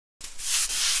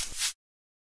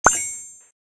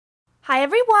Hi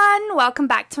everyone, welcome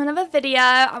back to another video.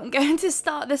 I'm going to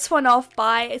start this one off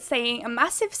by saying a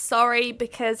massive sorry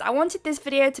because I wanted this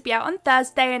video to be out on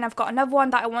Thursday and I've got another one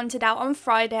that I wanted out on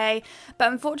Friday,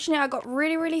 but unfortunately I got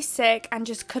really sick and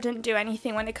just couldn't do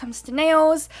anything when it comes to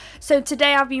nails. So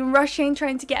today I've been rushing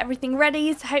trying to get everything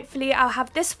ready, so hopefully I'll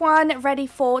have this one ready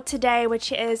for today,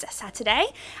 which is Saturday,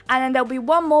 and then there'll be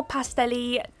one more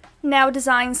pastel-y nail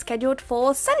design scheduled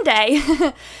for Sunday.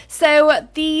 So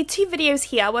the two videos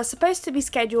here were supposed to be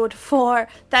scheduled for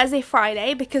Thursday,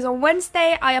 Friday, because on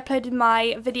Wednesday I uploaded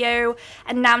my video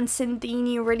announcing the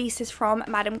new releases from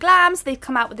Madam Glam. So they've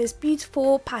come out with this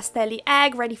beautiful pastel-y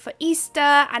egg ready for Easter,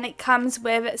 and it comes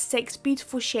with 6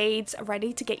 beautiful shades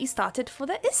ready to get you started for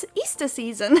the Easter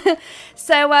season.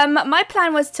 So my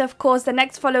plan was to, of course, the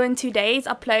next following 2 days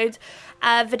upload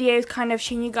videos kind of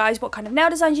showing you guys what kind of nail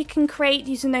designs you can create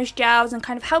using those gels and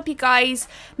kind of help you guys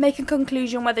make a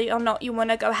conclusion whether or not you want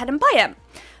to go ahead and buy it.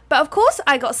 But of course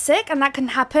I got sick and that can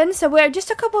happen, so we're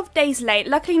just a couple of days late.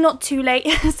 Luckily not too late,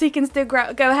 so you can still go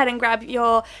ahead and grab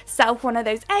yourself one of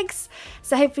those eggs.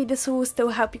 So hopefully this will still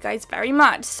help you guys very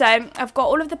much. So I've got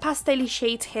all of the pastel-y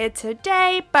shades here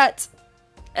today, but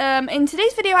in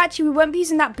today's video actually we won't be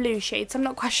using that blue shade, so I'm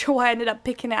not quite sure why I ended up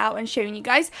picking it out and showing you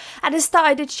guys. At the start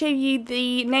I did show you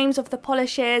the names of the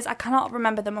polishes. I cannot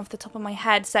remember them off the top of my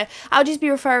head, so I'll just be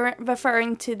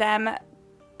referring to them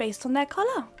based on their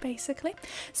colour, basically.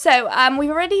 So we've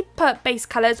already put base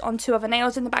colours on 2 other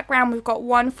nails in the background. We've got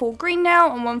one full green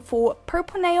nail and one full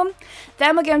purple nail.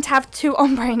 Then we're going to have 2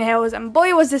 ombre nails, and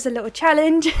boy was this a little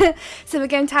challenge. So we're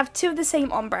going to have 2 of the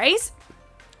same ombres.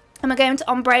 And we're going to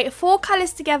ombre 4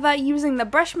 colours together using the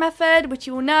brush method, which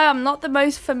you will know I'm not the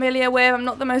most familiar with. I'm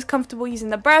not the most comfortable using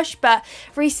the brush, but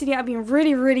recently I've been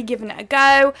really giving it a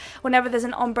go. Whenever there's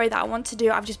an ombre that I want to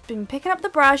do, I've just been picking up the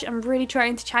brush and really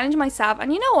trying to challenge myself.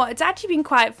 And you know what? It's actually been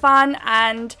quite fun,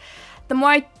 and the more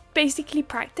I basically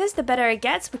practice, the better it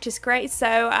gets, which is great.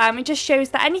 So it just shows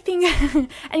that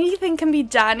anything can be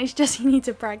done. It's just you need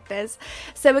to practice.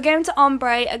 So we're going to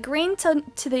ombre a green to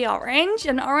the orange,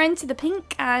 an orange to the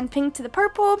pink, and pink to the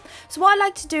purple. So what I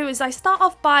like to do is I start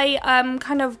off by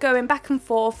kind of going back and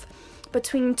forth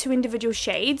between 2 individual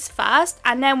shades first,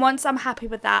 and then once I'm happy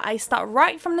with that, I start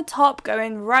right from the top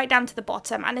going right down to the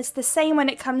bottom. And it's the same when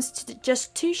it comes to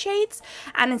just 2 shades,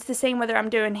 and it's the same whether I'm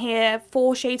doing here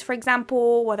 4 shades, for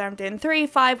example, whether I'm doing 3,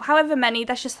 5, however many.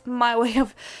 That's just my way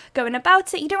of going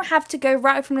about it. You don't have to go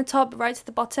right from the top right to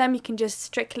the bottom. You can just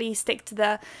strictly stick to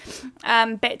the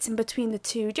bits in between the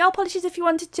 2 gel polishes if you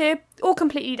wanted to, all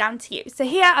completely down to you. So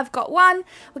here I've got one.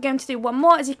 We're going to do one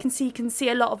more. As you can see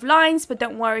a lot of lines, but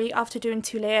don't worry, after doing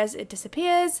 2 layers it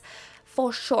disappears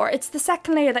for sure. It's the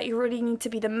second layer that you really need to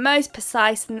be the most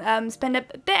precise and spend a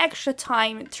bit extra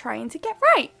time trying to get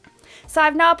right. So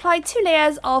I've now applied 2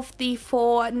 layers of the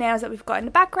 4 nails that we've got in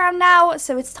the background now,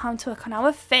 so it's time to work on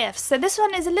our 5th. So this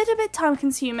one is a little bit time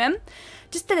consuming,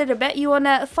 just a little bit. You want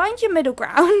to find your middle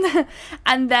ground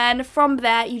and then from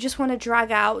there you just want to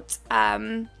drag out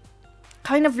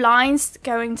kind of lines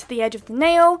going to the edge of the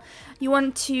nail. You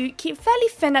want to keep fairly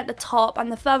thin at the top,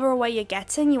 and the further away you're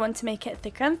getting, you want to make it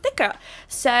thicker and thicker.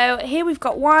 So here we've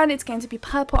got one, it's going to be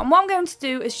purple, and what I'm going to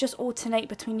do is just alternate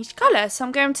between each colour. So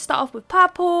I'm going to start off with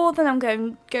purple, then I'm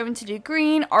going to do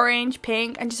green, orange,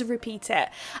 pink, and just repeat it.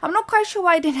 I'm not quite sure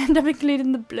why I didn't end up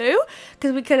including the blue,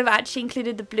 because we could have actually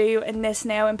included the blue in this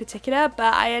nail in particular,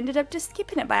 but I ended up just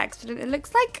skipping it by accident, it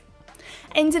looks like.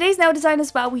 In today's nail design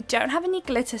as well, we don't have any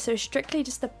glitter, so strictly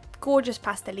just the gorgeous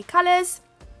pastel-y colours.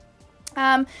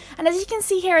 And as you can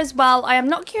see here as well, I am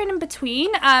not curing in between.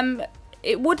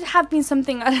 It would have been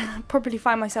something I'd probably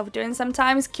find myself doing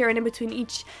sometimes, curing in between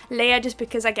each layer, just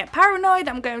because I get paranoid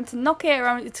I'm going to knock it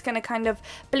or it's going to kind of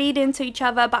bleed into each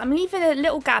other. But I'm leaving a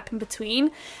little gap in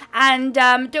between, and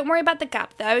don't worry about the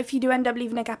gap though. If you do end up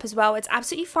leaving a gap as well, it's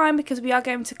absolutely fine, because we are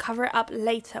going to cover it up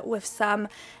later with some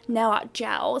nail art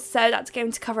gel, so that's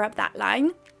going to cover up that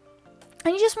line.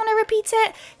 And you just want to repeat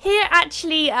it. Here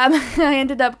actually I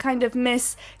ended up kind of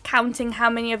miscounting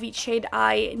how many of each shade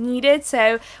I needed,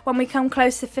 so when we come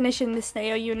close to finishing this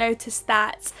nail you'll notice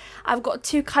that I've got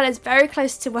 2 colours very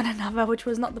close to one another, which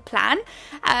was not the plan.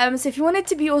 So if you wanted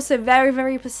to be also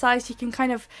very precise, you can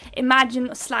kind of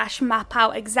imagine / map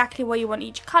out exactly where you want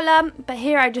each colour. But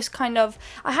here I just I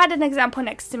had an example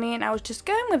next to me and I was just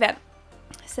going with it.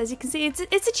 So as you can see,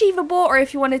 it's achievable, or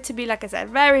if you want it to be, like I said,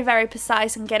 very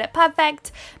precise and get it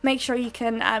perfect, make sure you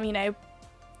can, you know,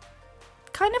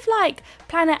 kind of like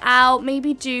plan it out,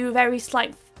 maybe do very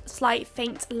slight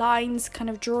faint lines, kind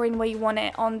of drawing where you want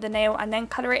it on the nail and then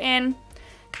colour it in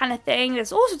kind of thing.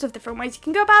 There's all sorts of different ways you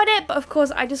can go about it, but of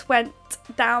course I just went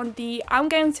down the I'm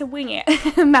going to wing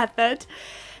it method.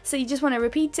 so you just want to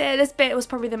repeat it. This bit was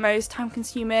probably the most time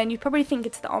consuming. You probably think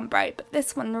it's the ombre, but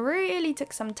this one really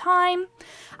took some time.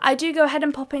 I do go ahead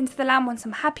and pop it into the lamp once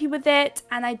I'm happy with it,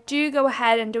 and I do go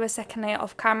ahead and do a second layer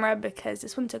off camera because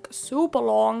this one took super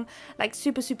long, like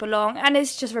super long, and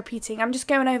it's just repeating. I'm just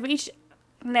going over each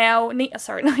nail,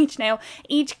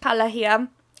 each colour here,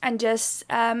 and just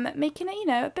making it, you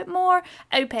know, a bit more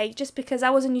opaque, just because I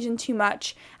wasn't using too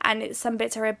much and some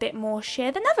bits are a bit more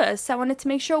sheer than others, so I wanted to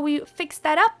make sure we fixed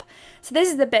that up. So this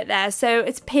is the bit there, so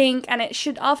it's pink, and it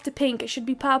should, after pink it should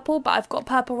be purple, but I've got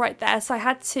purple right there, so I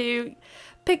had to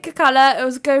pick a colour. It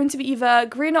was going to be either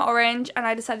green or orange, and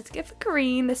I decided to go for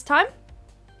green this time.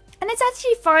 And it's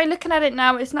actually fine, looking at it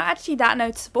now, it's not actually that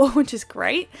noticeable, which is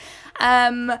great.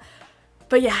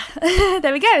 But yeah,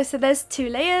 there we go. So there's 2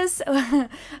 layers.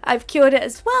 I've cured it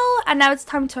as well. And now it's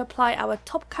time to apply our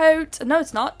top coat. No,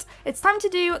 it's not. It's time to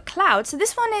do clouds. So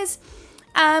this one is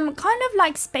kind of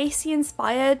like spacey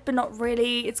inspired, but not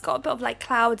really. It's got a bit of like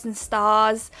clouds and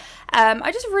stars.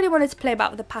 I just really wanted to play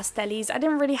about with the pastels. I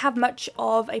didn't really have much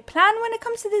of a plan when it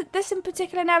comes to this in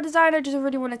particular nail design. I just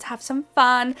really wanted to have some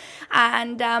fun,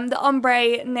 and the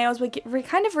ombre nails were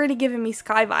kind of really giving me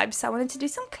sky vibes, so I wanted to do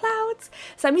some clouds.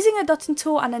 So I'm using a dotting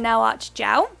tool and a nail art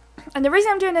gel, and the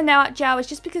reason I'm doing a nail art gel is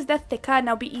just because they're thicker and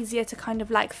they'll be easier to kind of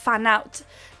like fan out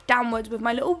downwards with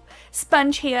my little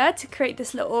sponge here to create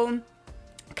this little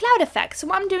cloud effect. So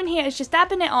what I'm doing here is just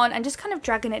dabbing it on and just kind of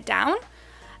dragging it down,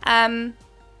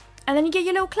 and then you get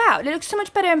your little cloud. It looks so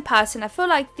much better in person. I feel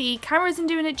like the camera isn't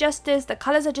doing it justice. The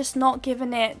colours are just not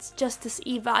giving it justice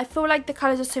either. I feel like the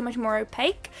colours are so much more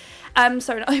opaque.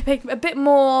 Sorry, not opaque, a bit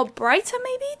more brighter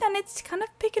maybe than it's kind of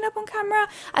picking up on camera.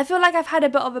 I feel like I've had a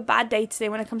bit of a bad day today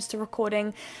when it comes to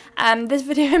recording. This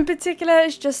video in particular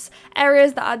is just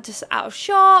areas that are just out of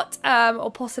shot,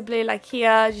 or possibly like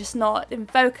here, just not in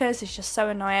focus. It's just so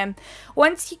annoying.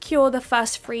 Once you cure the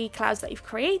first 3 clouds that you've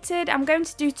created, I'm going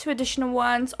to do 2 additional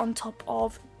ones on top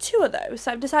of 2 of those.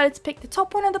 So I've decided to pick the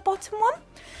top one and the bottom one,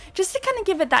 just to kind of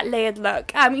give it that layered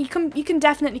look. You can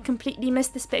definitely completely miss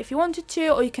this bit if you wanted to,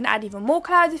 or you can add even more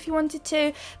clouds if you wanted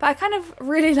to, but I kind of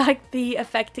really like the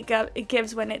effect it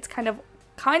gives when it's kind of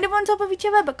on top of each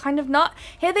other, but kind of not.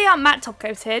 Here they are matte top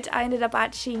coated. I ended up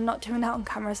actually not doing that on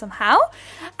camera somehow.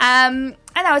 And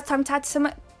now it's time to add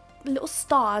some little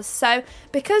stars. So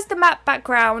because the matte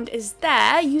background is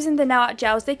there, using the nail art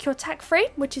gels, they cure tack free,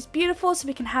 which is beautiful, so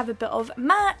we can have a bit of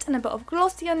matte and a bit of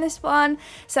glossy on this one.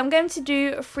 So I'm going to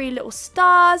do 3 little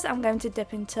stars. I'm going to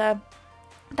dip into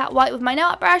that white with my nail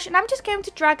art brush, and I'm just going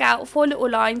to drag out 4 little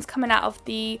lines coming out of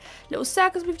the little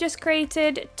circles we've just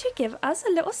created to give us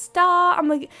a little star. I'm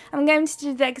going to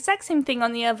do the exact same thing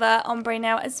on the other ombre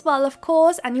nail as well, of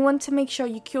course, and you want to make sure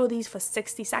you cure these for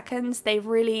 60 seconds. They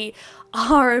really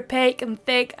are opaque and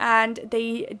thick, and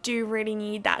they do really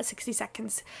need that 60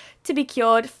 seconds to be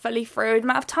cured fully through. The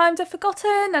amount of times I've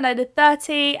forgotten, and I did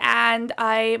 30, and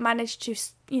I managed to,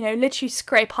 you know, literally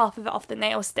scrape half of it off the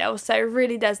nail still, so it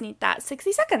really does need that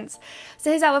 60 seconds. So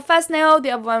here's our first nail.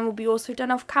 The other one will be also done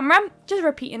off camera, just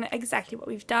repeating exactly what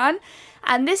we've done.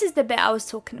 And this is the bit I was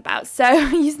talking about. So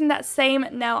using that same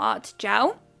nail art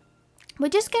gel, we're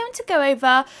just going to go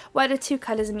over where the 2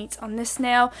 colours meet on this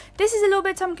nail. This is a little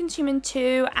bit time consuming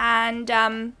too, and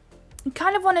you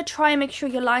kind of want to try and make sure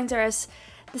your lines are as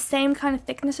the same kind of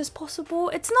thickness as possible.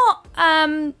 It's not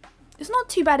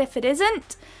too bad if it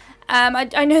isn't.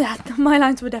 I know that my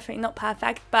lines were definitely not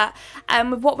perfect, but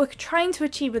with what we're trying to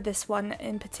achieve with this one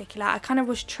in particular, I kind of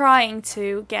was trying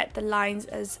to get the lines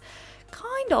as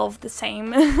kind of the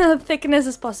same thickness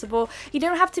as possible. You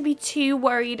don't have to be too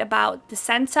worried about the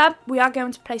center. We are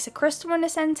going to place a crystal in the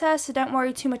center, so don't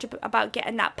worry too much about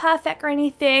getting that perfect or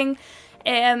anything.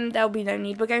 There'll be no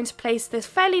need. We're going to place this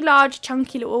fairly large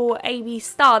chunky little AB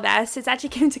star there, so it's actually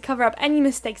going to cover up any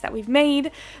mistakes that we've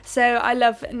made. So I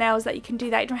love nails that you can do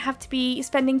that. You don't have to be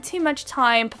spending too much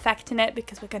time perfecting it,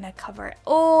 because we're going to cover it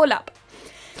all up.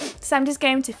 So I'm just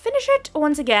going to finish it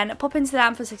once again, pop into the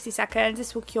lamp for 60 seconds.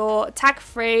 This will cure tack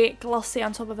free, glossy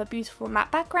on top of a beautiful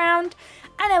matte background,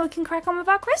 and then we can crack on with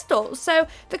our crystals. So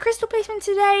the crystal placement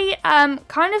today,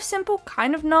 kind of simple,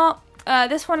 kind of not.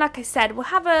 This one, like I said, we'll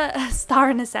have a star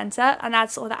in the center, and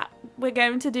that's all that we're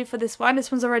going to do for this one.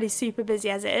 This one's already super busy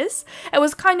as it is. It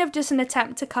was kind of just an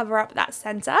attempt to cover up that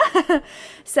center.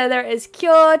 So there it is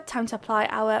cured. Time to apply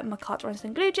our Macart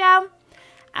Rinse Glue Gel,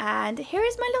 and here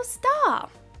is my little star.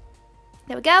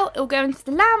 There we go, it'll go into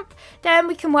the lamp. Then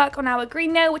we can work on our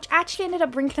green nail, which actually ended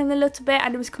up wrinkling a little bit,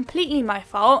 and it was completely my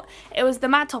fault. It was the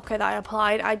matte top coat that I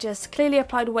applied. I just clearly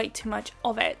applied way too much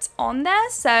of it on there.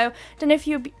 So don't know if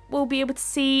you'll will be able to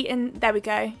see, and there we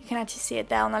go, you can actually see it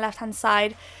there on the left hand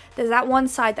side. There's that one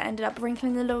side that ended up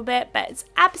wrinkling a little bit, but it's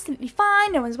absolutely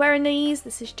fine. No one's wearing these.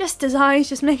 This is just designs.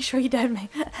 Just make sure you don't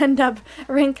end up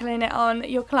wrinkling it on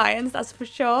your clients, that's for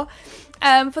sure.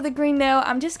 For the green nail,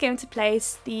 I'm just going to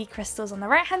place the crystals on the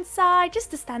right hand side,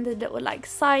 just a standard little like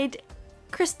side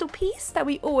crystal piece that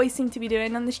we always seem to be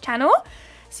doing on this channel.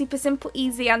 Super simple,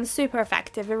 easy, and super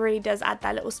effective. It really does add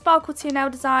that little sparkle to your nail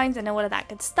designs and all of that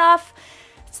good stuff.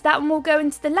 So that one will go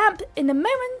into the lamp in a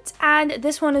moment, and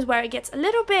this one is where it gets a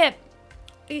little bit,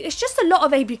 it's just a lot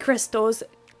of AB crystals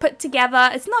put together.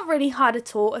 It's not really hard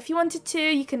at all. If you wanted to,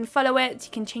 you can follow it,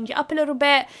 you can change it up a little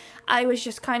bit. I was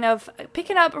just kind of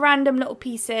picking up random little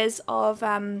pieces of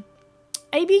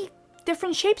AB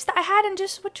different shapes that I had and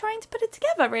just were trying to put it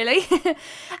together, really.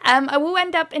 I will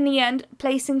end up in the end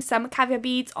placing some caviar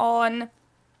beads on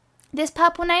this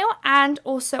purple nail and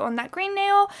also on that green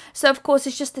nail. So of course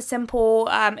it's just a simple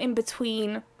in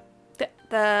between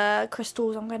the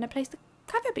crystals I'm going to place the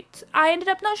caviar beads. I ended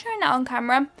up not showing that on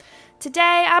camera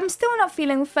today. I'm still not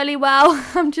feeling fully well.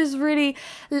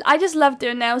 I just love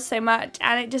doing nails so much,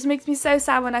 and it just makes me so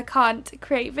sad when I can't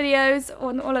create videos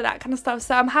on all of that kind of stuff.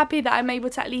 So I'm happy that I'm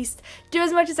able to at least do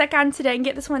as much as I can today and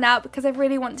get this one out, because I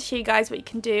really want to show you guys what you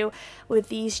can do with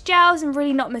these gels and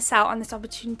really not miss out on this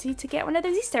opportunity to get one of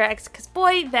those Easter eggs, because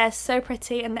boy, they're so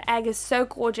pretty and the egg is so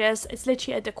gorgeous. It's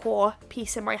literally a decor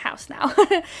piece in my house now.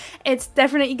 It's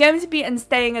definitely going to be and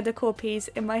staying a decor piece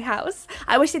in my house.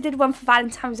 I wish I did one for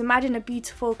Valentine's. Imagine a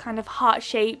beautiful kind of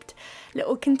heart-shaped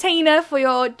little container for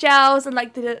your gels and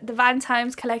like the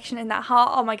Valentine's collection in that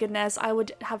heart. Oh my goodness, I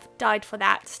would have died for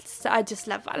that. So I just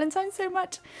love Valentine's so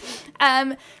much.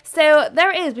 So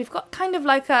there it is. We've got kind of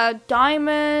like a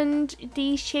diamond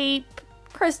D-shape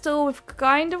crystal. We've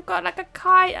kind of got like a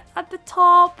kite at the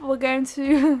top. We're going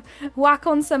to whack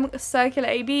on some circular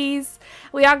ABs.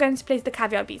 We are going to place the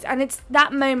caviar beads, and it's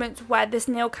that moment where this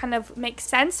nail kind of makes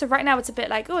sense. So right now it's a bit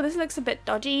like, oh, this looks a bit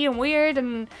dodgy and weird,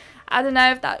 and I don't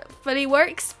know if that fully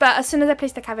works, but as soon as I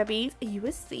place the caviar beads, you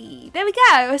will see. There we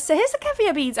go. So here's the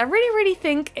caviar beads. I really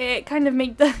think it kind of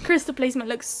made the crystal placement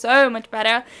look so much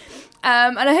better.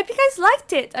 And I hope you guys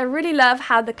liked it. I really love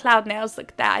how the cloud nails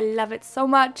look there. I love it so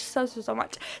much, so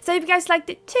much. So I hope you guys liked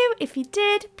it too. If you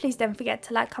did, please don't forget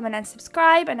to like, comment and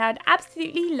subscribe, and I'd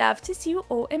absolutely love to see you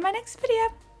all in my next video.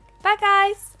 Bye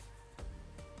guys.